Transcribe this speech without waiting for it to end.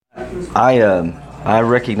I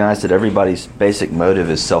recognize that everybody's basic motive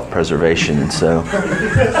is self-preservation, and so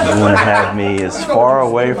you want to have me as far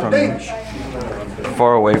away from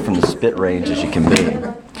the spit range as you can be.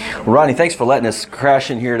 Well, Ronnie, thanks for letting us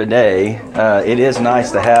crash in here today. It is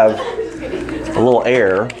nice to have a little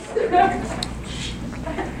air.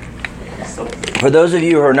 For those of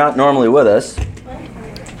you who are not normally with us,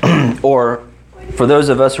 or for those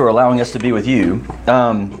of us who are allowing us to be with you,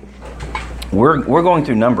 we're going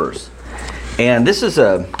through Numbers. And this is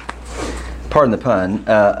pardon the pun,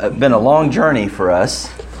 been a long journey for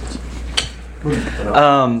us.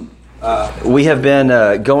 We have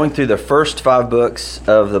been going through the first 5 books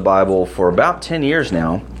of the Bible for about 10 years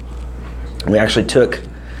now. We actually took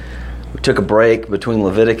a break between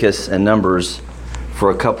Leviticus and Numbers for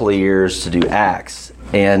a couple of years to do Acts.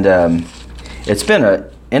 And it's been an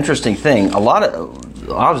interesting thing.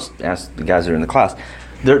 I'll just ask the guys that are in the class.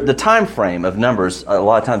 The time frame of Numbers, a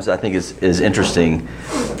lot of times I think is interesting.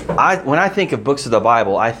 When I think of books of the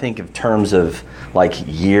Bible, I think of terms of like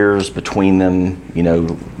years between them,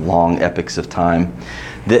 long epics of time.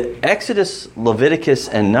 The Exodus, Leviticus,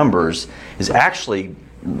 and Numbers is actually,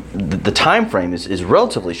 the time frame is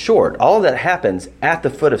relatively short. All of that happens at the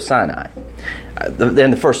foot of Sinai.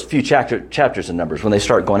 In the first few chapters of Numbers, when they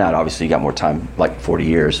start going out, obviously you got more time, like 40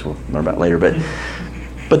 years. We'll learn about it later,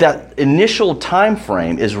 But that initial time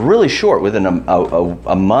frame is really short, within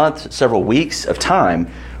a month, several weeks of time,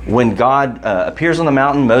 when God appears on the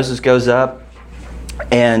mountain. Moses goes up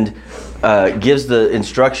and gives the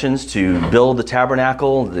instructions to build the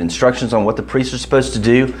tabernacle, the instructions on what the priests are supposed to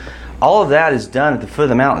do. All of that is done at the foot of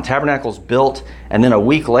the mountain. The tabernacle's built, and then a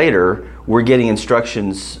week later, we're getting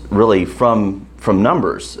instructions really from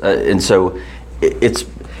Numbers. And so it's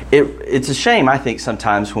a shame, I think,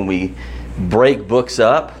 sometimes when we break books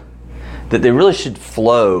up, that they really should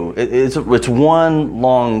flow. It's one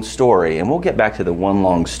long story, and we'll get back to the one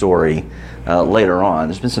long story later on.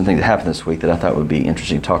 There's been some things that happened this week that I thought would be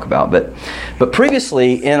interesting to talk about. But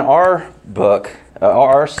previously in our book,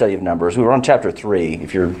 our study of Numbers, we were on chapter 3,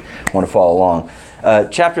 if you want to follow along.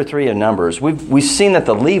 Chapter 3 of Numbers, we've seen that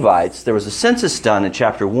the Levites, there was a census done in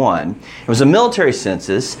chapter 1. It was a military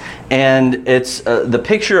census, and it's the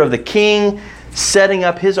picture of the king setting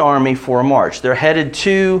up his army for a march. They're headed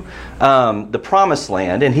to the Promised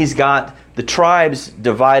Land, and he's got the tribes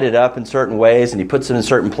divided up in certain ways, and he puts them in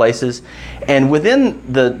certain places. And within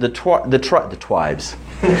the tribes,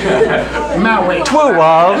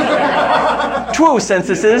 Two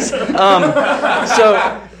censuses.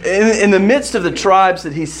 So in the midst of the tribes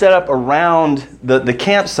that he set up around the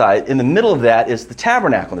campsite, in the middle of that is the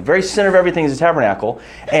tabernacle. In the very center of everything is the tabernacle.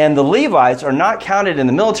 And the Levites are not counted in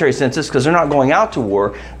the military census because they're not going out to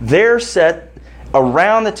war. They're set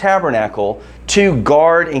around the tabernacle to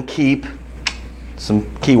guard and keep, some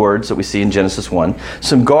keywords that we see in Genesis 1,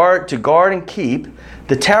 to guard and keep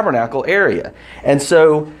the tabernacle area. And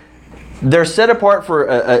so they're set apart for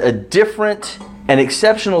a different and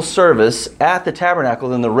exceptional service at the tabernacle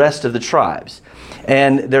than the rest of the tribes.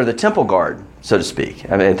 And they're the temple guard, so to speak,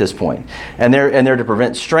 at this point. And they're to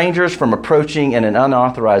prevent strangers from approaching in an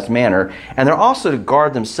unauthorized manner. And they're also to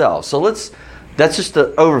guard themselves. So that's just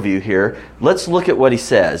the overview here. Let's look at what he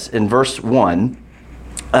says in verse 1.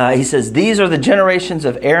 He says, "These are the generations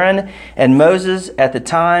of Aaron and Moses at the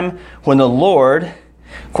time when the Lord,"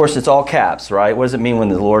 of course it's all caps, right? What does it mean when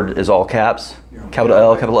the Lord is all caps? Capital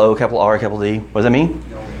L, capital O, capital R, capital D. What does that mean?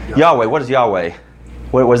 Yahweh. What is Yahweh?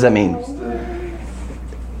 What does that mean?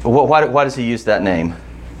 Why does he use that name?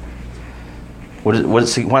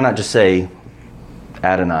 Why not just say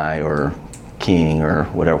Adonai or King or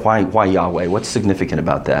whatever? Why Yahweh? What's significant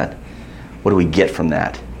about that? What do we get from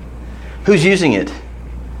that? Who's using it?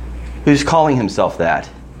 Who's calling himself that?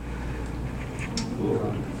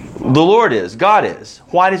 The Lord is. God is.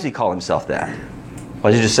 Why does he call himself that? Why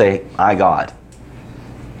does he just say, I God?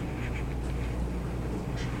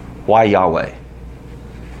 Why Yahweh?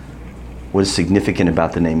 What is significant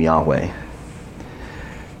about the name Yahweh?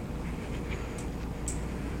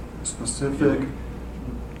 Specific.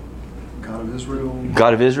 God of Israel.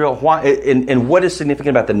 God of Israel. Why? And what is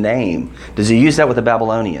significant about the name? Does he use that with the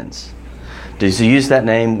Babylonians? Does he use that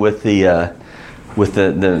name with the? Does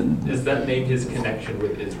that name his connection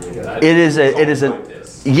with Israel? It is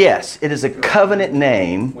Yes, it is a covenant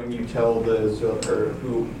name. When you tell the Israel, or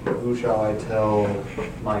who shall I tell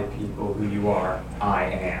my people who you are? I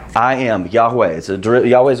am. I am Yahweh.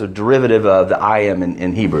 Yahweh is a derivative of the I am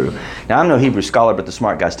in Hebrew. Now, I'm no Hebrew scholar, but the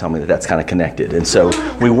smart guys tell me that that's kind of connected. And so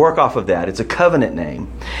we work off of that. It's a covenant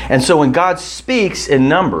name. And so when God speaks in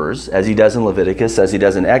Numbers, as he does in Leviticus, as he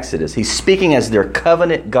does in Exodus, he's speaking as their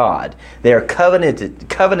covenant God. They are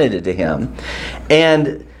covenanted to him.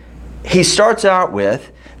 And he starts out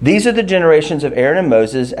with, these are the generations of Aaron and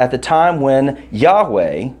Moses at the time when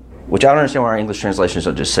Yahweh, which I don't understand why our English translations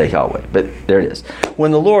don't just say Yahweh, but there it is. When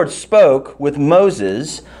the Lord spoke with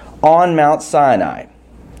Moses on Mount Sinai.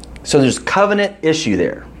 So there's covenant issue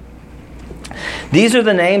there. These are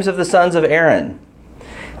the names of the sons of Aaron: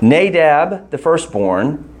 Nadab, the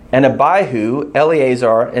firstborn, and Abihu,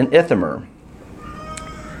 Eleazar, and Ithamar.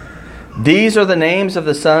 These are the names of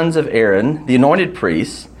the sons of Aaron, the anointed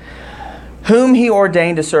priests, whom he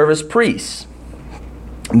ordained to serve as priests.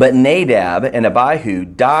 But Nadab and Abihu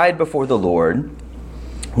died before the Lord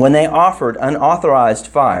when they offered unauthorized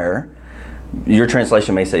fire. Your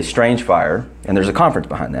translation may say strange fire, and there's a conference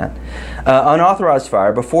behind that. Unauthorized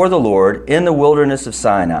fire before the Lord in the wilderness of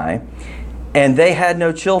Sinai, and they had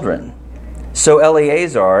no children. So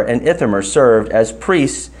Eleazar and Ithamar served as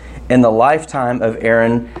priests in the lifetime of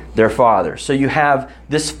Aaron, their father. So you have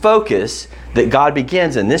this focus that God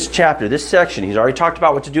begins in this chapter, this section. He's already talked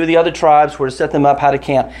about what to do with the other tribes, where to set them up, how to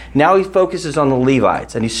camp. Now he focuses on the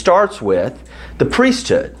Levites, and he starts with the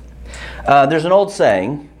priesthood. There's an old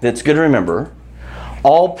saying that's good to remember.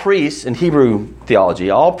 All priests, in Hebrew theology,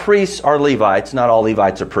 all priests are Levites, not all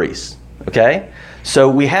Levites are priests. Okay? So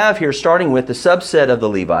we have here, starting with the subset of the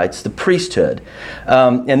Levites, the priesthood.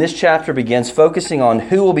 And this chapter begins focusing on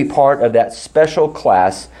who will be part of that special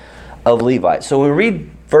class of Levites. So when we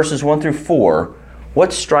read verses 1 through 4,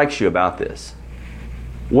 what strikes you about this?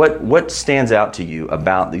 What stands out to you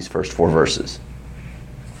about these first 4 verses?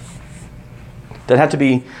 Doesn't have to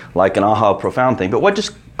be like an aha profound thing, but what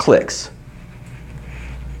just clicks?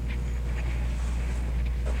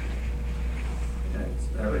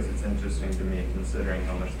 It's interesting to me, considering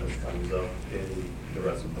how much this comes up in the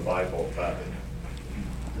rest of the Bible, that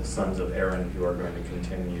the sons of Aaron who are going to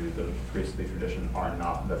continue the priestly tradition are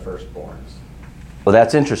not the firstborns. Well,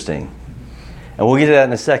 that's interesting. And we'll get to that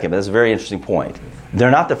in a second, but that's a very interesting point.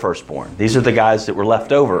 They're not the firstborn. These are the guys that were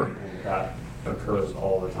left over. And that occurs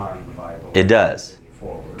all the time in the Bible. It does.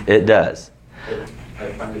 Forward. It does.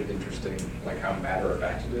 I find it interesting, like how matter of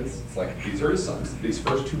fact it is. It's like, these are his sons. These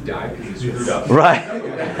first 2 died because he screwed up. Right.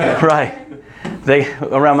 Right. They,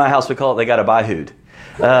 around my house, we call it, they got a Abihu'd.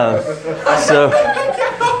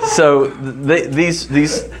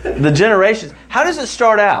 The generations, how does it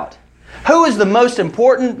start out? Who is the most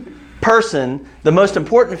important person, the most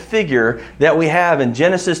important figure that we have in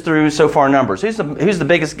Genesis through so far Numbers? Who's the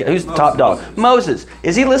biggest, who's the top dog? Moses.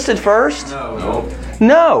 Is he listed first?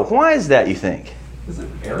 No. Why is that, you think?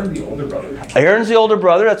 Isn't Aaron the older brother? Aaron's the older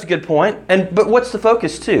brother. That's a good point. But what's the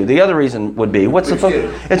focus too? The other reason would be, what's the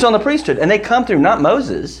focus? It's on the priesthood. And they come through, not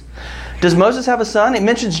Moses. Does Moses have a son? It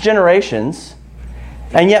mentions generations.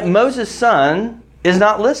 And yet Moses' son is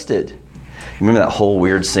not listed. Remember that whole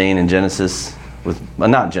weird scene in Genesis?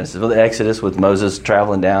 Not Genesis, but Exodus, with Moses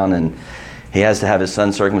traveling down, and he has to have his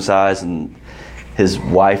son circumcised, and his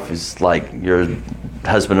wife is like, you're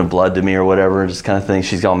husband of blood to me, or whatever, just kind of thing.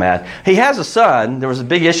 She's all mad. He has a son. There was a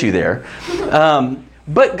big issue there.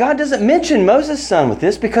 But God doesn't mention Moses' son with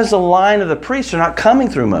this, because the line of the priests are not coming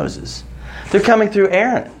through Moses. They're coming through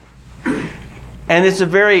Aaron. And it's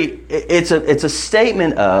a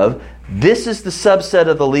statement of, this is the subset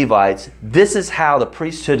of the Levites. This is how the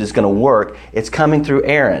priesthood is going to work. It's coming through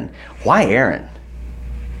Aaron. Why Aaron?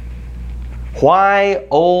 Why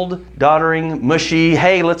old, doddering, mushy,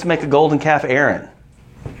 hey, let's make a golden calf Aaron?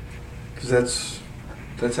 Because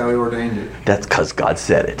that's how he ordained it. That's because God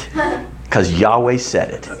said it. Because Yahweh said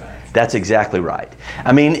it. That's exactly right.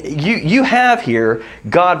 I mean, you have here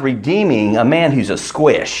God redeeming a man who's a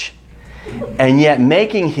squish, and yet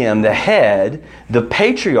making him the head, the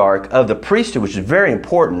patriarch of the priesthood, which is very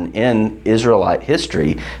important in Israelite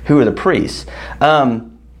history. Who are the priests?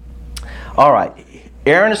 All right.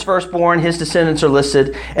 Aaron is firstborn. His descendants are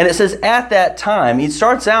listed. And it says, at that time, he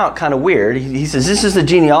starts out kind of weird. He says, this is the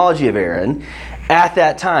genealogy of Aaron. At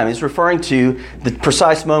that time. He's referring to the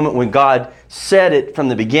precise moment when God said it from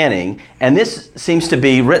the beginning. And this seems to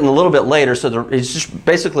be written a little bit later. So it's just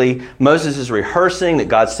basically Moses is rehearsing that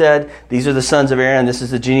God said, these are the sons of Aaron. This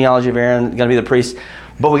is the genealogy of Aaron, going to be the priest.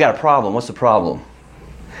 But we got a problem. What's the problem?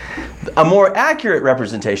 A more accurate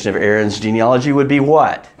representation of Aaron's genealogy would be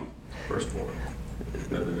what? Firstborn.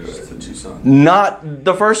 two sons. Not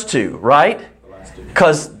the first two, right? The last two.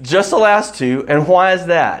 Because just the last two. And why is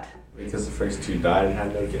that? Because the first two died and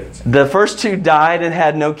had no kids. The first two died and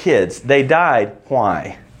had no kids. They died.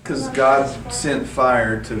 Why? Because God sent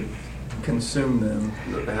fire to consume them.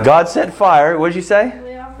 God sent fire. What did you say?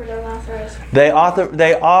 They offered unauthorized. They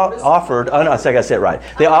offered. Oh no, I think I said it right.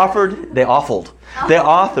 They offered.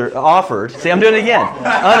 See, I'm doing it again.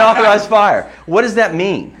 Unauthorized fire. What does that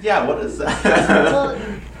mean? Yeah, what is that? Well,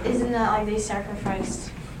 isn't that like they sacrificed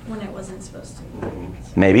when it wasn't supposed to?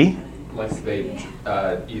 Maybe. Like they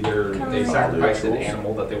either they sacrificed an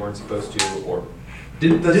animal that they weren't supposed to, or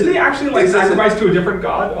did they actually like sacrifice to a different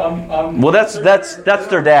god? Well, that's their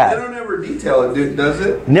They dad. don't ever detail it, does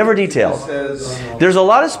it? Never It details. says There's a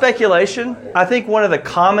lot of speculation. I think one of the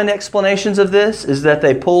common explanations of this is that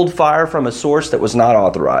they pulled fire from a source that was not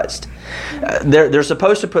authorized. They're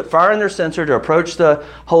supposed to put fire in their censer to approach the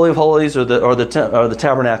Holy of Holies or the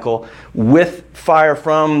tabernacle with fire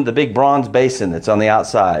from the big bronze basin that's on the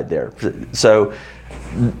outside there. So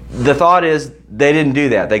the thought is they didn't do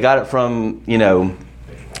that. They got it from,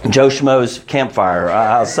 Joe Schmo's campfire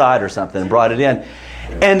outside or something and brought it in.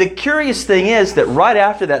 And the curious thing is that right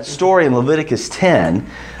after that story in Leviticus 10,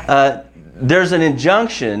 there's an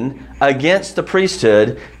injunction against the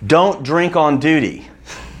priesthood, don't drink on duty.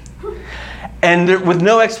 And with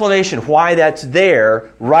no explanation why that's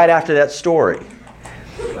there right after that story.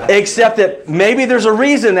 Except that maybe there's a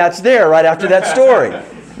reason that's there right after that story.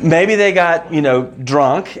 Maybe they got,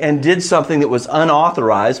 drunk and did something that was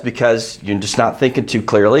unauthorized because you're just not thinking too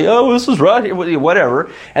clearly. Oh, this is right here, whatever.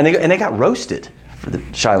 And they got roasted for the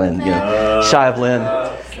Shiaven,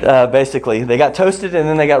 basically. They got toasted and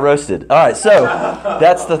then they got roasted. All right, so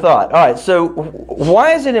that's the thought. All right, so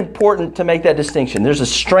why is it important to make that distinction? There's a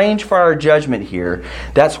strange fire judgment here.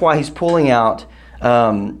 That's why he's pulling out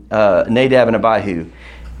Nadab and Abihu.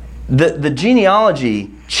 The genealogy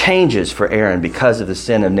changes for Aaron because of the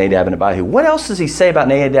sin of Nadab and Abihu. What else does he say about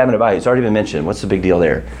Nadab and Abihu? It's already been mentioned. What's the big deal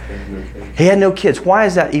there? He had no kids. Why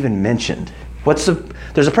is that even mentioned? There's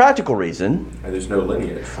a practical reason. And there's no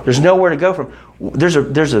lineage. There's nowhere to go from.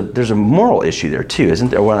 There's a moral issue there too,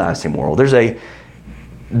 isn't there? Well, I say moral.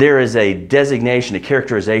 There is a designation, a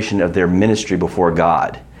characterization of their ministry before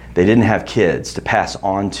God. They didn't have kids to pass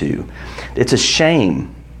on to. It's a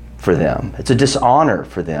shame for them. It's a dishonor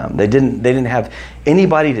for them. They didn't have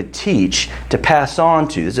anybody to teach, to pass on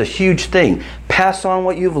to. It's a huge thing. Pass on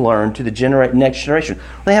what you've learned to the next generation.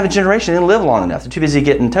 They have a generation. They didn't live long enough. They're too busy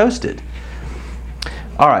getting toasted.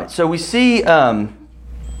 All right. So we see then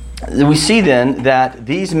that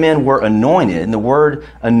these men were anointed, and the word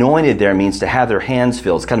anointed there means to have their hands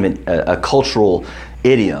filled. It's kind of a cultural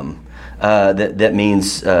idiom that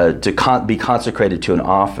means to be consecrated to an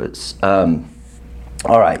office.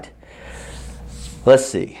 All right, let's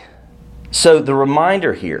see. So the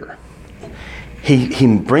reminder here,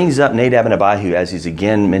 he brings up Nadab and Abihu as he's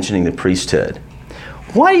again mentioning the priesthood.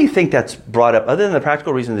 Why do you think that's brought up, other than the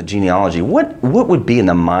practical reason of the genealogy? What would be in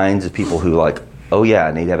the minds of people who like, oh yeah,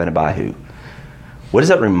 Nadab and Abihu? What does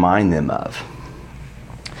that remind them of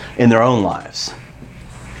in their own lives?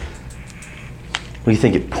 What do you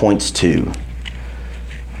think it points to,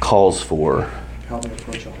 calls for? How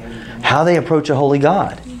they approach a holy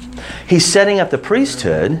God. He's setting up the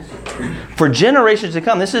priesthood for generations to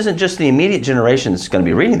come. This isn't just the immediate generation that's going to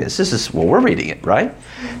be reading this. This is, we're reading it, right?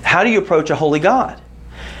 How do you approach a holy God?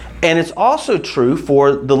 And it's also true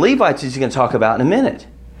for the Levites, as he's going to talk about in a minute.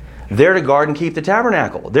 They're to guard and keep the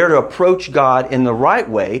tabernacle. They're to approach God in the right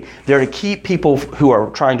way. They're to keep people who are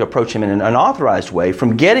trying to approach Him in an unauthorized way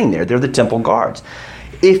from getting there. They're the temple guards.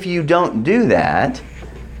 If you don't do that,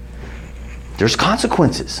 there's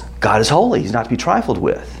consequences. God is holy. He's not to be trifled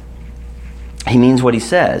with. He means what He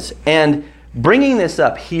says. And bringing this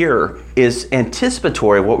up here is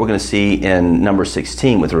anticipatory of what we're going to see in number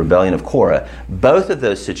 16 with the rebellion of Korah. Both of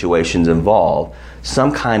those situations involve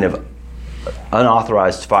some kind of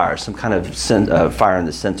unauthorized fire, some kind of fire in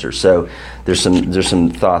the censer. So there's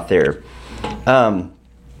some thought there.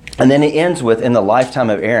 And then it ends with, in the lifetime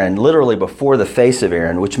of Aaron, literally before the face of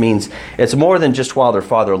Aaron, which means it's more than just while their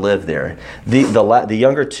father lived there. The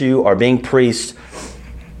younger two are being priests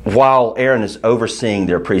while Aaron is overseeing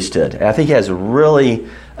their priesthood. And I think he has a really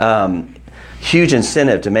huge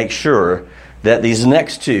incentive to make sure that these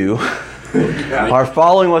next two are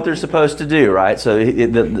following what they're supposed to do, right? So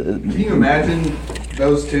Can you imagine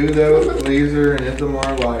those two, though, Eliezer and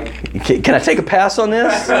Ithamar, like... Can I take a pass on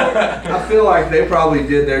this? I feel like they probably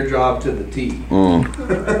did their job to the T.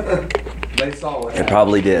 They saw what happened. They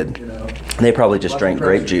probably did. You know? They probably just drank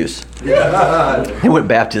grape juice. Yeah. They went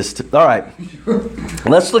Baptist. All right.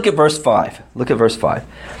 Let's look at verse 5. Look at verse 5.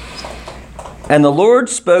 And the Lord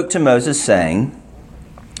spoke to Moses, saying,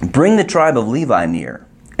 Bring the tribe of Levi near,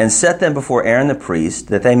 and set them before Aaron the priest,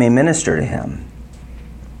 that they may minister to him.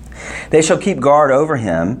 They shall keep guard over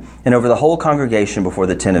him and over the whole congregation before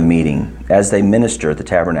the tent of meeting, as they minister at the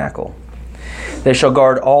tabernacle. They shall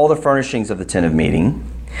guard all the furnishings of the tent of meeting,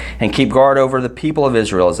 and keep guard over the people of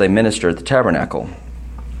Israel as they minister at the tabernacle.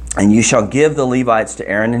 And you shall give the Levites to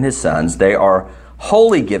Aaron and his sons. They are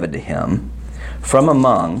wholly given to him from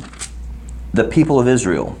among the people of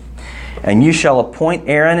Israel. And you shall appoint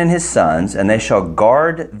Aaron and his sons, and they shall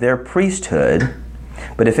guard their priesthood.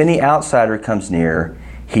 But if any outsider comes near,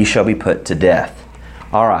 he shall be put to death.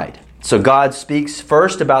 All right. So God speaks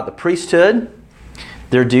first about the priesthood,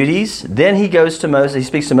 their duties. Then he goes to Moses. He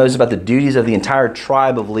speaks to Moses about the duties of the entire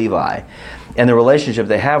tribe of Levi and the relationship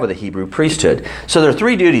they have with the Hebrew priesthood. So there are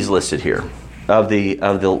 3 duties listed here of the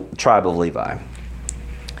tribe of Levi.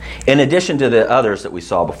 In addition to the others that we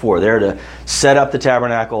saw before, they're to set up the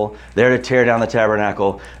tabernacle, they're to tear down the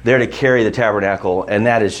tabernacle, they're to carry the tabernacle, and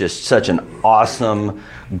that is just such an awesome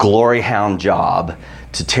glory hound job,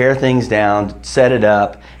 to tear things down, set it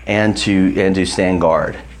up, and to stand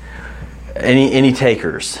guard. Any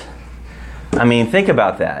takers? I mean, think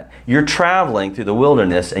about that. You're traveling through the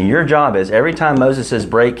wilderness, and your job is, every time Moses says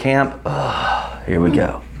break camp, here we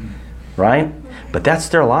go. Right? But that's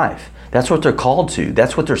their life. That's what they're called to.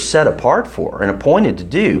 That's what they're set apart for and appointed to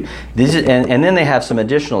do. And then they have some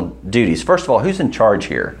additional duties. First of all, who's in charge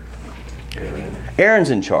here? Aaron's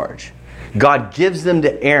in charge. God gives them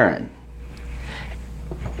to Aaron.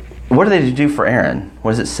 What are they to do for Aaron?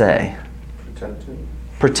 What does it say? Protect him.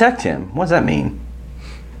 Protect him. What does that mean?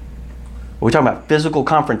 Are we talking about physical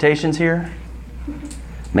confrontations here?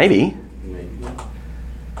 Maybe.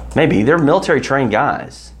 They're military trained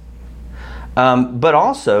guys. But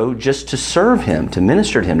also just to serve him, to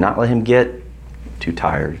minister to him, not let him get too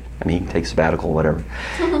tired. I mean, he can take sabbatical, whatever.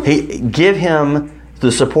 Give him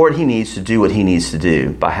the support he needs to do what he needs to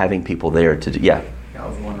do by having people there to do. Yeah. I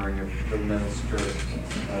was wondering if the minister,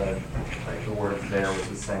 like the word there was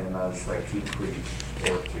the same as like to preach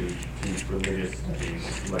or to teach religious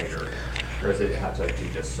studies later, or does it have to be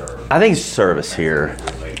just serve? I think service here.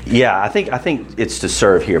 Yeah, I think it's to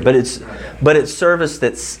serve here, but it's service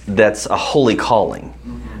that's a holy calling,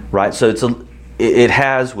 right? So it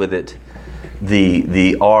has with it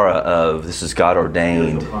the aura of this is God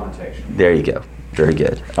ordained. There you go. Very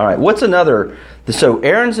good. All right. What's another? So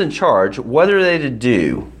Aaron's in charge. What are they to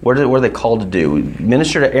do? What are they called to do?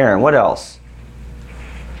 Minister to Aaron. What else?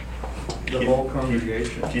 The whole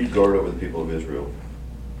congregation. Keep guard over the people of Israel.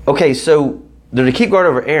 Okay, so they're to keep guard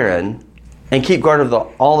over Aaron and keep guard over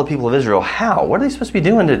all the people of Israel. How? What are they supposed to be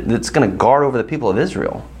doing that's going to guard over the people of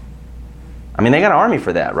Israel? I mean, they got an army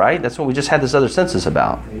for that, right? That's what we just had this other census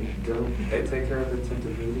about. They take care of the tent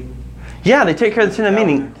of meeting? Yeah, they take care of the tent of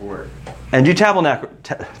meeting. And do tabernacle.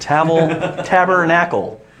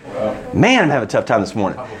 Man, I'm having a tough time this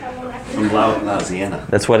morning. From Louisiana.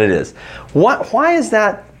 That's what it is. Why is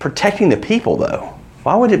that protecting the people, though?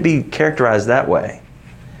 Why would it be characterized that way?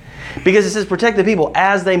 Because it says protect the people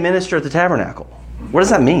as they minister at the tabernacle. What does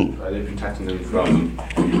that mean? Are they protecting them from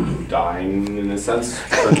dying, in a sense?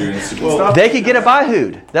 From doing stupid stuff? They could get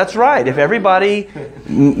abihu'd. That's right. If everybody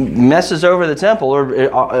messes over the temple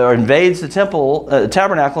or invades the temple,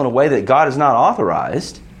 tabernacle in a way that God has not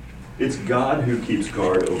authorized. It's God who keeps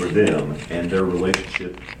guard over them, and their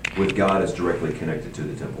relationship with God is directly connected to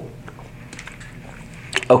the temple.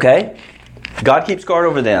 Okay. God keeps guard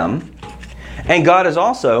over them. And God is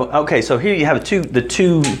also, okay, so here you have the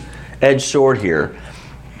two-edged sword here.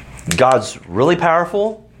 God's really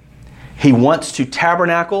powerful. He wants to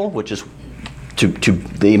tabernacle, which is to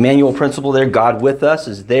the Emmanuel principle there. God with us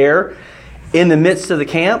is there in the midst of the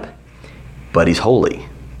camp, but He's holy.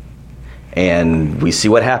 And we see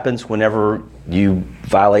what happens whenever you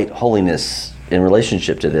violate holiness in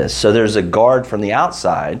relationship to this. So there's a guard from the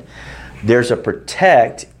outside. There's a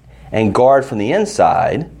protect and guard from the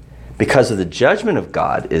inside, because of the judgment of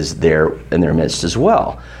God is there in their midst as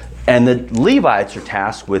well. And the Levites are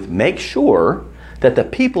tasked with make sure that the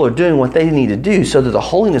people are doing what they need to do so that the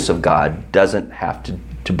holiness of God doesn't have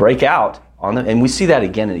to break out on them. And we see that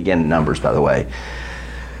again and again in Numbers, by the way.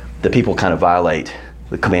 The people kind of violate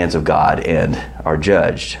the commands of God and are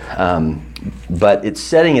judged. But it's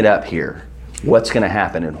setting it up here, what's going to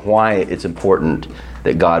happen and why it's important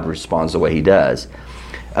that God responds the way He does.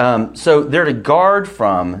 So they're to guard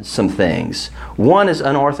from some things. One is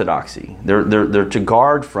unorthodoxy. They're to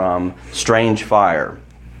guard from strange fire,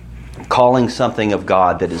 calling something of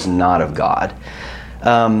God that is not of God.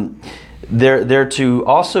 They're to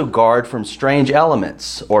also guard from strange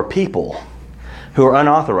elements or people. who are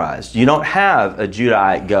unauthorized. You don't have a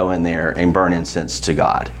Judahite go in there and burn incense to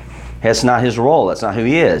God. That's not his role. That's not who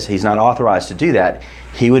he is. He's not authorized to do that.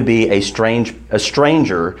 He would be a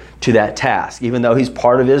stranger to that task. Even though he's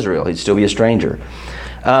part of Israel, he'd still be a stranger.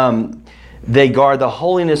 They guard the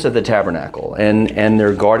holiness of the tabernacle, and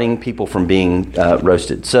they're guarding people from being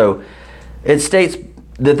roasted. So it states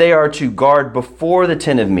that they are to guard before the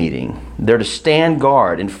tent of meeting. They're to stand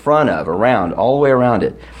guard in front of, around, all the way around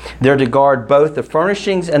it. They're to guard both the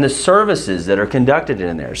furnishings and the services that are conducted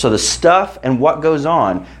in there. So the stuff and what goes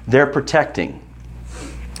on, they're protecting.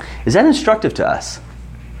 Is that instructive to us?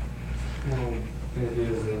 Well, it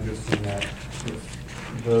is interesting that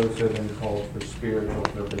if those have been called for spiritual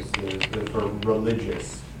purposes, but for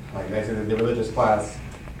religious, like they say that the religious class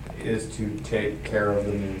is to take care of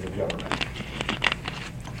the means of government.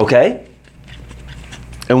 Okay.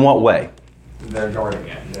 In what way? They're guarding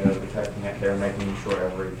it, they're protecting it, they're making sure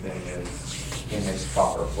everything is in its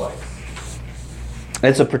proper place.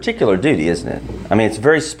 It's a particular duty, isn't it? I mean, it's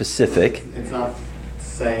very specific. It's not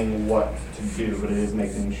saying what to do, but it is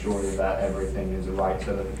making sure that everything is right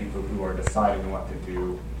so that the people who are deciding what to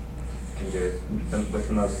do can do it with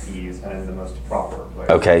the most ease and in the most proper way.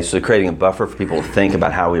 Okay, so creating a buffer for people to think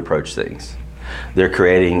about how we approach things. They're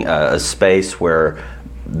creating a space where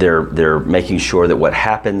they're making sure that what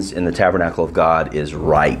happens in the tabernacle of God is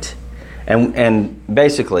right. And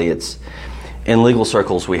basically, it's in legal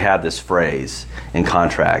circles, we have this phrase in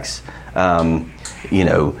contracts.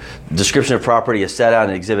 Description of property is set out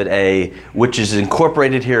in Exhibit A, which is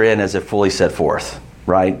incorporated herein as if fully set forth,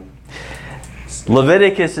 right?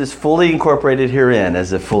 Leviticus is fully incorporated herein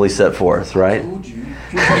as if fully set forth, right? Told you.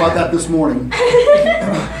 We talked about that this morning.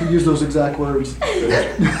 We used those exact words. Can you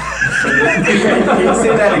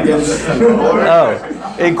say that again?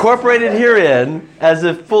 Oh, incorporated herein as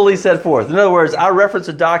if fully set forth. In other words, I reference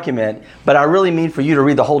a document, but I really mean for you to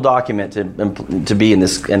read the whole document to be in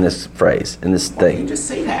this phrase, in this thing. You just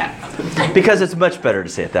say that. Because it's much better to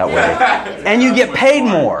say it that way. And you get paid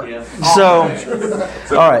more. So,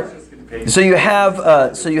 all right. So you have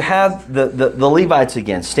the Levites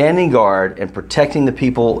again, standing guard and protecting the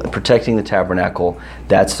people, protecting the tabernacle.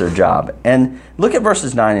 That's their job. And look at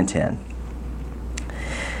verses 9 and 10.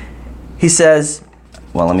 He says,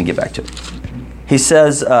 well, let me get back to it. He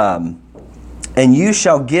says, and you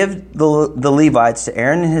shall give the Levites to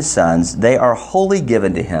Aaron and his sons. They are wholly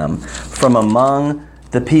given to him from among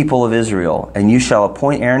the people of Israel. And you shall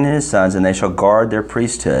appoint Aaron and his sons, and they shall guard their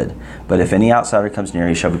priesthood. But if any outsider comes near,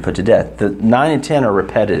 he shall be put to death. The 9 and 10 are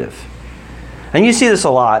repetitive. And you see this a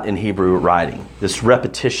lot in Hebrew writing, this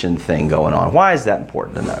repetition thing going on. Why is that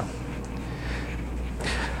important to know?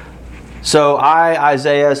 So I,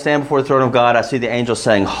 Isaiah, stand before the throne of God. I see the angel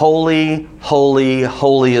saying, holy, holy,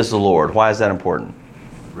 holy is the Lord. Why is that important?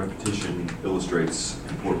 Repetition illustrates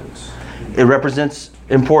importance. It represents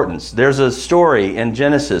importance. There's a story in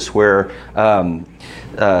Genesis where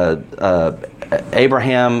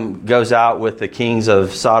Abraham goes out with the kings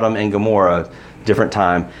of Sodom and Gomorrah, different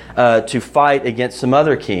time, to fight against some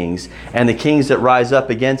other kings, and the kings that rise up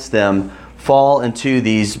against them fall into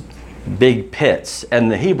these big pits,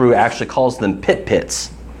 and the Hebrew actually calls them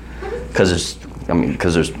pits, because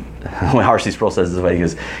there's when R.C. Sproul says this way, he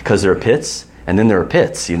goes, because there are pits, and then there are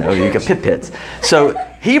pits, you got pits. So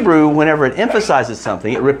Hebrew, whenever it emphasizes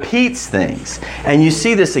something, it repeats things. And you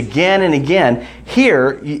see this again and again.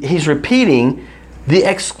 Here, he's repeating the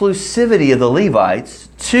exclusivity of the Levites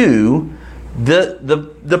to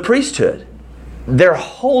the priesthood. They're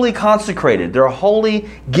wholly consecrated. They're wholly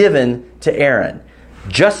given to Aaron.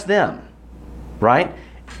 Just them, right?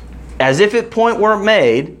 As if at point weren't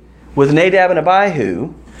made with Nadab and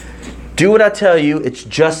Abihu, do what I tell you, it's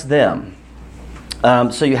just them.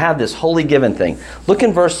 So you have this wholly given thing. Look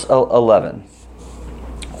in verse 11.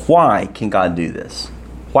 Why can God do this?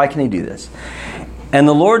 Why can he do this? And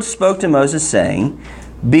the Lord spoke to Moses, saying,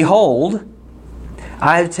 Behold,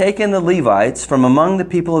 I have taken the Levites from among the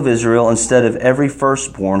people of Israel instead of every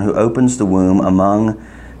firstborn who opens the womb among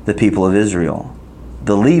the people of Israel.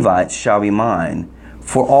 The Levites shall be mine,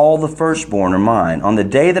 for all the firstborn are mine. On the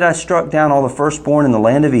day that I struck down all the firstborn in the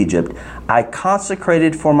land of Egypt, I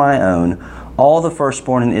consecrated for my own all the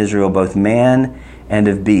firstborn in Israel, both man and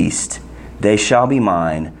of beast. They shall be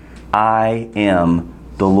mine. I am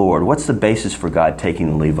the Lord. What's the basis for God taking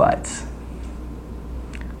the Levites?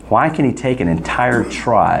 Why can he take an entire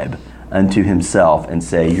tribe unto himself and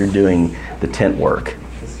say, you're doing the tent work?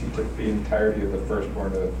 Because he took the entirety of the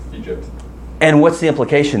firstborn of Egypt. And what's the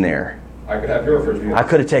implication there? I could have your firstborn. I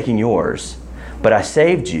could have taken yours, but I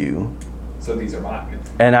saved you. So these are mine.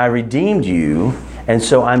 And I redeemed you, and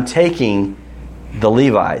so I'm taking the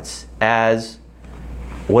Levites as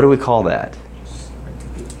What do we call that?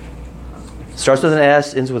 Starts with an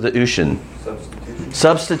S, ends with an ushin.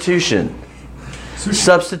 Substitution.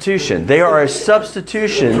 Substitution. They are a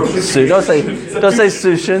substitution. Don't say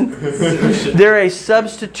sushin. They're a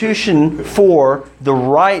substitution for the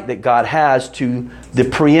right that God has to the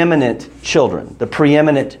preeminent children, the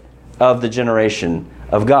preeminent of the generation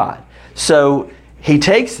of God. So he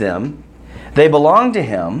takes them. They belong to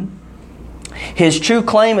him. His true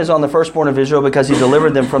claim is on the firstborn of Israel because he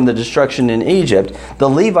delivered them from the destruction in Egypt. The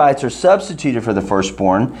Levites are substituted for the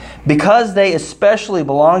firstborn. Because they especially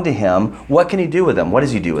belong to him, what can he do with them? What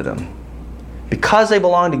does he do with them? Because they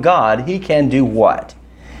belong to God, he can do what?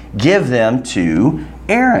 Give them to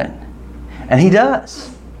Aaron. And he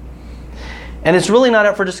does. And it's really not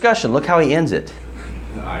up for discussion. Look how he ends it.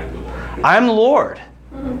 I'm the Lord.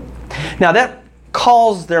 Now that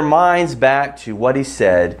calls their minds back to what he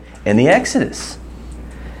said in the Exodus.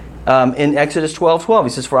 In Exodus 12:12, he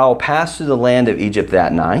says, "For I will pass through the land of Egypt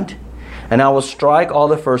that night, and I will strike all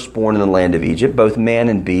the firstborn in the land of Egypt, both man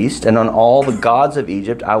and beast, and on all the gods of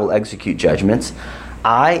Egypt I will execute judgments.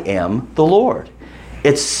 I am the Lord."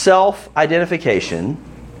 It's self-identification,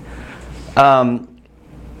 and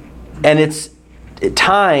it's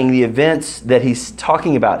tying the events that he's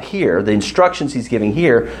talking about here, the instructions he's giving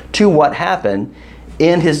here, to what happened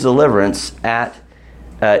in his deliverance at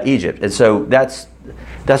Egypt. And so that's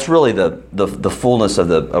really the fullness of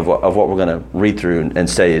what we're going to read through and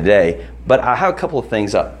study today. But I have a couple of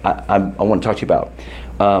things I want to talk to you about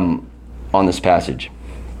on this passage.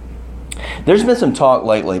 There's been some talk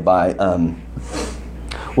lately by,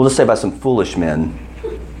 we'll just say by some foolish men,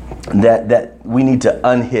 that we need to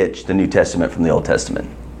unhitch the New Testament from the Old Testament.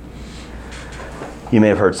 You may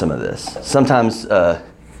have heard some of this. Sometimes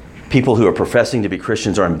people who are professing to be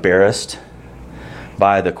Christians are embarrassed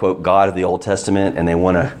by the, quote, God of the Old Testament, and they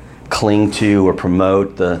want to cling to or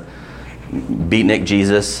promote the beatnik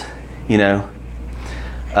Jesus, who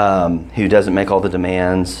doesn't make all the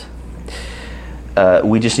demands.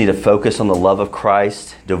 We just need to focus on the love of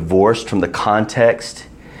Christ, divorced from the context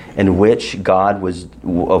in which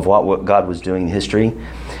what God was doing in history.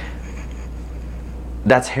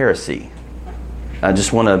 That's heresy. I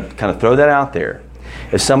just want to kind of throw that out there.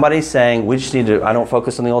 If somebody's saying, I don't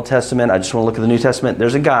focus on the Old Testament, I just want to look at the New Testament,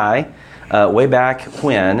 there's a guy way back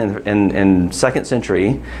when, in 2nd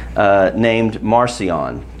century, named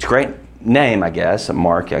Marcion. It's a great name, I guess,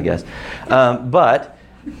 Mark, I guess. But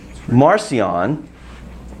Marcion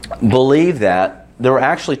believed that there were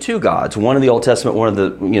actually two gods, one in the Old Testament, one of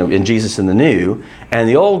the, in Jesus in the New. And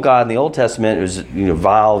the old God in the Old Testament was,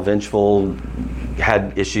 vile, vengeful,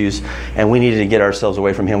 had issues, and we needed to get ourselves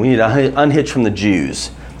away from him. We needed to unhitch from the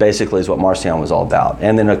Jews, basically, is what Marcion was all about.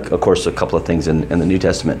 And then, of course, a couple of things in the New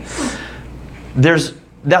Testament.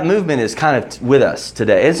 That movement is kind of with us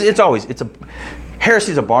today.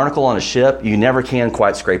 Heresy is a barnacle on a ship. You never can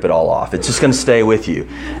quite scrape it all off. It's just going to stay with you.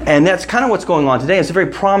 And that's kind of what's going on today. It's a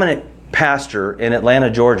very prominent pastor in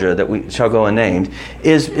Atlanta, Georgia, that we shall go unnamed,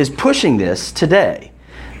 is pushing this today,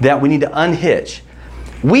 that we need to unhitch.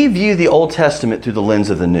 We view the Old Testament through the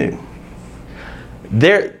lens of the New.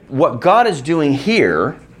 What God is doing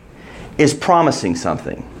here is promising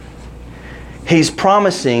something. He's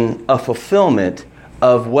promising a fulfillment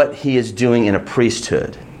of what he is doing in a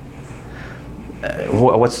priesthood.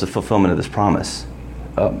 What's the fulfillment of this promise?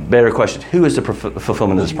 Better question. Who is the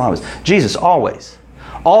fulfillment of this promise? Jesus, always.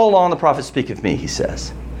 All along the prophets speak of me, he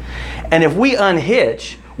says. And if we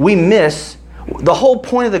unhitch, we miss the whole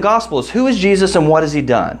point of the gospel is who is Jesus and what has he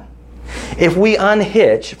done? If we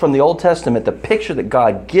unhitch from the Old Testament the picture that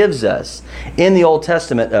God gives us in the Old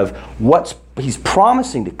Testament of what he's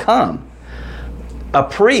promising to come, a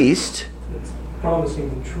priest... It's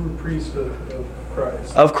promising the true priesthood of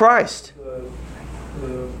Christ. Of Christ.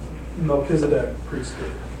 The Melchizedek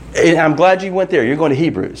priesthood. And I'm glad you went there. You're going to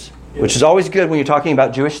Hebrews, which is always good when you're talking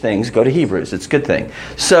about Jewish things. Go to Hebrews. It's a good thing.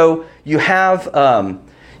 So you have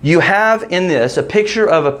in this a picture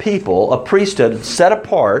of a people, a priesthood set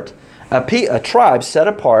apart, a tribe set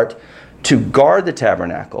apart to guard the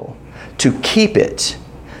tabernacle, to keep it,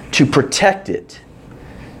 to protect it,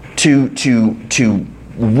 to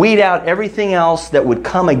weed out everything else that would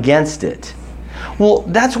come against it. Well,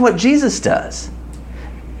 that's what Jesus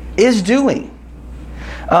is doing.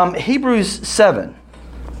 Hebrews 7.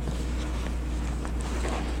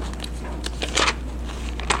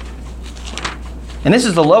 And this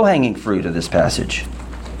is the low-hanging fruit of this passage.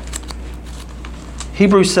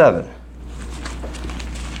 Hebrews 7.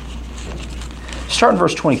 Start in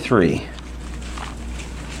verse 23.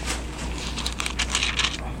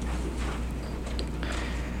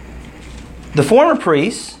 The former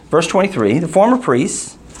priests, verse 23, the former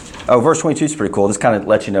priests, verse 22 is pretty cool. This kind of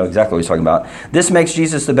lets you know exactly what he's talking about. This makes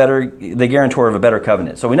Jesus the guarantor of a better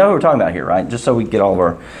covenant. So we know who we're talking about here, right? Just so we get all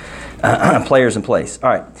of our players in place. All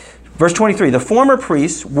right. Verse 23, the former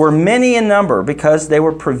priests were many in number because they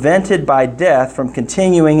were prevented by death from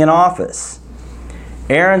continuing in office.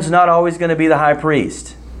 Aaron's not always going to be the high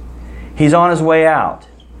priest. He's on his way out.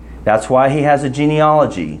 That's why he has a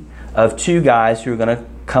genealogy of 2 guys who are going to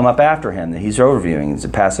come up after him that he's overviewing to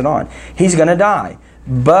pass it on. He's going to die.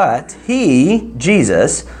 But he,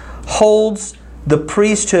 Jesus, holds the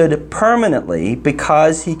priesthood permanently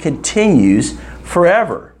because he continues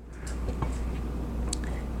forever.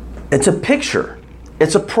 It's a picture.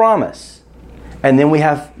 It's a promise. And then we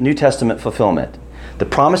have New Testament fulfillment. The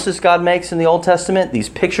promises God makes in the Old Testament, these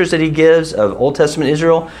pictures that he gives of Old Testament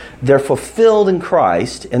Israel, they're fulfilled in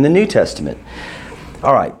Christ in the New Testament.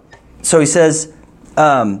 All right. So he says,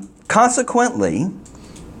 consequently,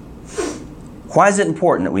 why is it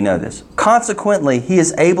important that we know this? Consequently, he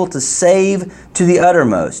is able to save to the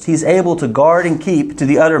uttermost. He's able to guard and keep to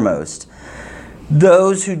the uttermost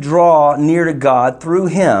those who draw near to God through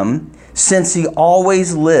him, since he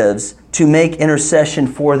always lives to make intercession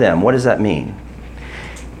for them. What does that mean?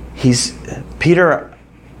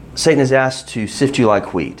 Satan is asked to sift you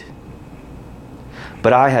like wheat.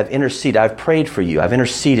 But I have interceded, I've prayed for you, I've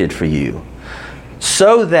interceded for you,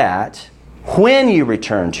 so that when you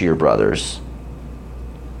return to your brothers,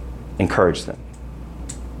 encourage them.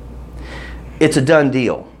 It's a done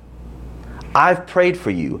deal. I've prayed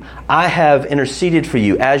for you. I have interceded for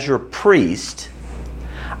you as your priest.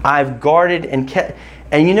 I've guarded and kept.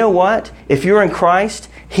 And you know what? If you're in Christ,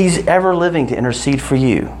 he's ever living to intercede for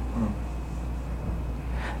you.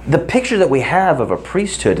 The picture that we have of a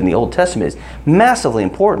priesthood in the Old Testament is massively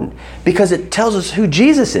important because it tells us who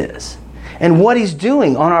Jesus is and what he's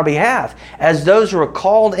doing on our behalf as those who are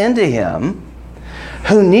called into him,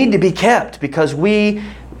 who need to be kept because we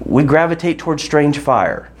gravitate towards strange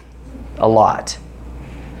fire a lot.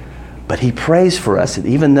 But he prays for us that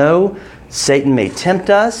even though Satan may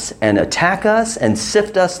tempt us and attack us and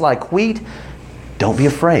sift us like wheat, don't be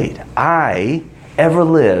afraid. I ever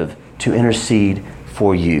live to intercede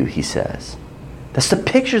for you, he says. That's the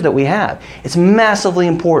picture that we have. It's massively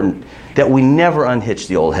important that we never unhitch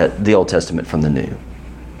the Old Testament from the New.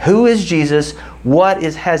 Who is Jesus? What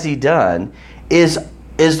has he done? Is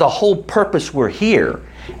the whole purpose we're here.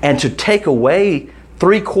 And to take away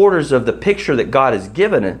 3/4 of the picture that God has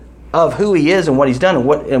given of who he is and what he's done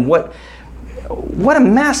and what a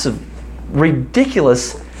massive,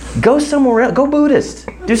 ridiculous, go somewhere else, go Buddhist,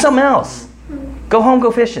 do something else. Go home, go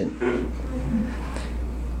fishing.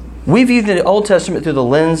 We view the Old Testament through the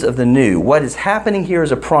lens of the New. What is happening here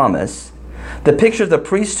is a promise. The picture of the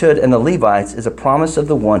priesthood and the Levites is a promise of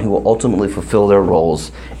the one who will ultimately fulfill their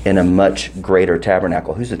roles in a much greater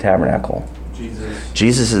tabernacle. Who's the tabernacle? Jesus.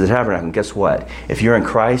 Jesus is the tabernacle. And guess what? If you're in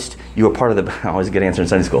Christ, you are part of the... I always get an answer in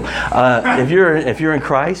Sunday school. If you're in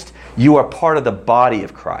Christ, you are part of the body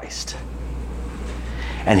of Christ.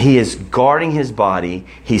 And he is guarding his body.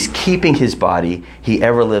 He's keeping his body. He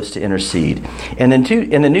ever lives to intercede. And then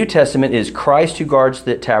in the New Testament, it is Christ who guards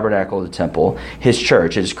the tabernacle of the temple, his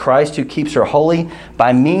church. It is Christ who keeps her holy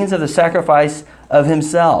by means of the sacrifice of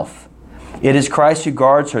himself. It is Christ who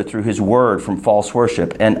guards her through his word from false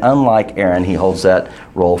worship. And unlike Aaron, he holds that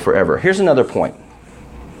role forever. Here's another point.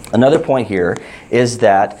 Another point here is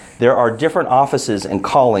that there are different offices and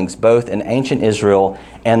callings both in ancient Israel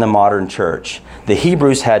and the modern church. The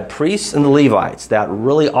Hebrews had priests and the Levites, that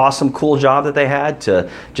really awesome, cool job that they had to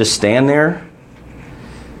just stand there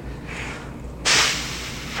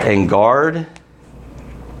and guard.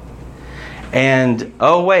 And,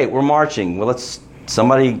 oh wait, we're marching. Well,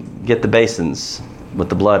 somebody get the basins with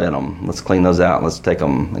the blood in them. Let's clean those out. Let's take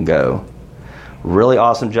them and go. Really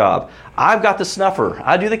awesome job. I've got the snuffer.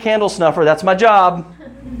 I do the candle snuffer. That's my job.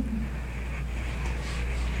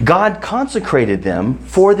 God consecrated them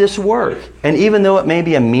for this work. And even though it may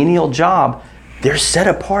be a menial job, they're set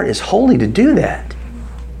apart as holy to do that.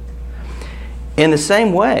 In the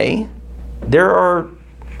same way, there are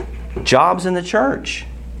jobs in the church.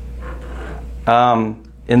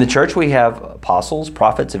 In the church, we have apostles,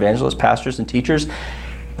 prophets, evangelists, pastors, and teachers.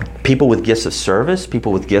 People with gifts of service,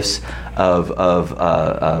 people with gifts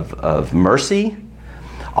of mercy,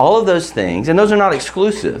 all of those things, and those are not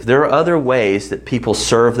exclusive. There are other ways that people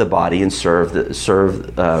serve the body and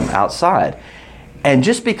serve outside. And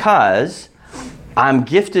just because I'm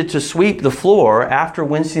gifted to sweep the floor after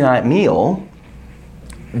Wednesday night meal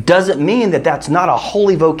doesn't mean that that's not a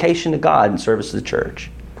holy vocation to God in service to the church.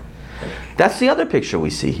 That's the other picture we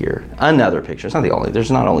see here. Another picture. It's not the only.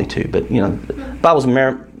 There's not only two, but the Bible's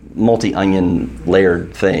a multi-onion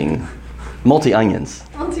layered thing. Multi-onions.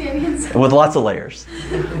 Multi-onions. With lots of layers.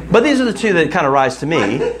 But these are the two that kind of rise to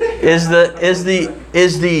me. Is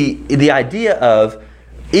the idea of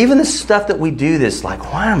even the stuff that we do this,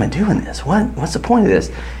 like, why am I doing this? What's the point of this?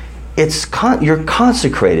 You're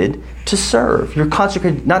consecrated to serve. You're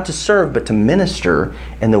consecrated not to serve, but to minister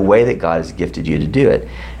in the way that God has gifted you to do it.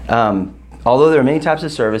 Although there are many types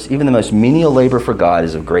of service, even the most menial labor for God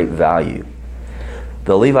is of great value.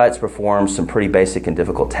 The Levites performed some pretty basic and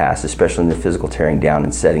difficult tasks, especially in the physical tearing down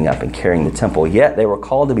and setting up and carrying the temple. Yet they were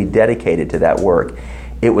called to be dedicated to that work.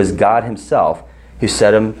 It was God himself who set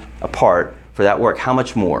them apart for that work. How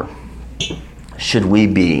much more should we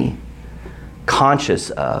be conscious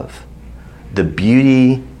of the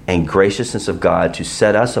beauty and graciousness of God to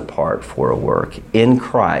set us apart for a work in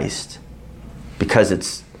Christ, because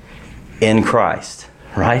it's in Christ,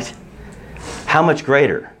 right? How much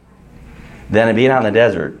greater than being out in the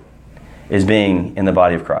desert is being in the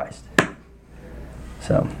body of Christ.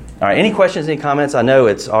 So, all right, any questions, any comments? I know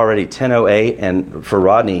it's already 10:08, and for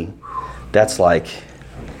Rodney, that's like,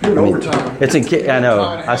 overtime. I know.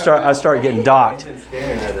 I start getting docked.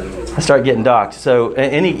 So,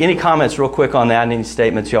 any comments real quick on that? Any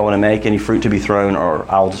statements y'all want to make? Any fruit to be thrown? Or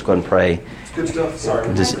I'll just go ahead and pray. It's good stuff. Sorry.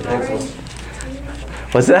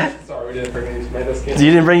 What's that? Sorry, we didn't bring any tomatoes. You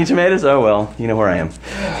didn't bring any tomatoes? Oh well, you know where I am.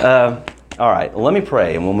 All right, let me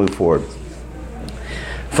pray and we'll move forward.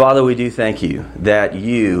 Father, we do thank you that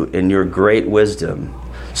you, in your great wisdom,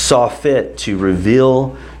 saw fit to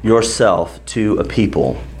reveal yourself to a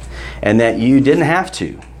people, and that you didn't have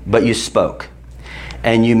to, but you spoke.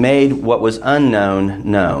 And you made what was unknown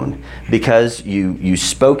known, because you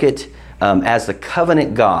spoke it as the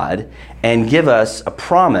covenant God, and give us a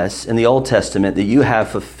promise in the Old Testament that you have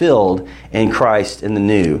fulfilled in Christ in the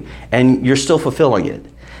New. And you're still fulfilling it.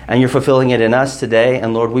 And you're fulfilling it in us today.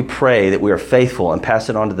 And Lord, we pray that we are faithful and pass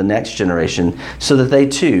it on to the next generation so that they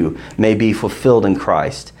too may be fulfilled in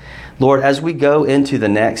Christ. Lord, as we go into the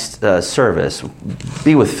next service,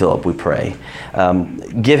 be with Philip, we pray.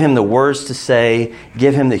 Give him the words to say.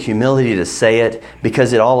 Give him the humility to say it,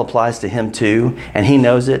 because it all applies to him too. And he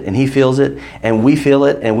knows it, and he feels it, and we feel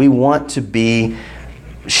it, and we want to be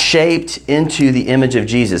shaped into the image of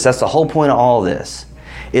Jesus. That's the whole point of all this,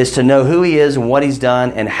 is to know who he is and what he's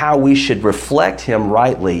done and how we should reflect him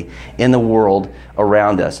rightly in the world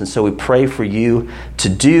around us. And so we pray for you to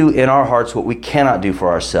do in our hearts what we cannot do for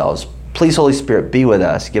ourselves. Please, Holy Spirit, be with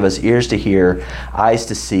us. Give us ears to hear, eyes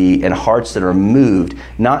to see, and hearts that are moved,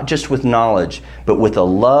 not just with knowledge, but with a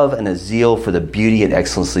love and a zeal for the beauty and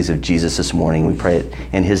excellencies of Jesus this morning. We pray it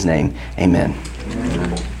in his name. Amen.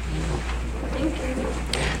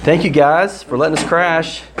 Thank you guys for letting us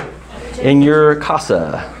crash in your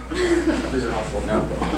casa.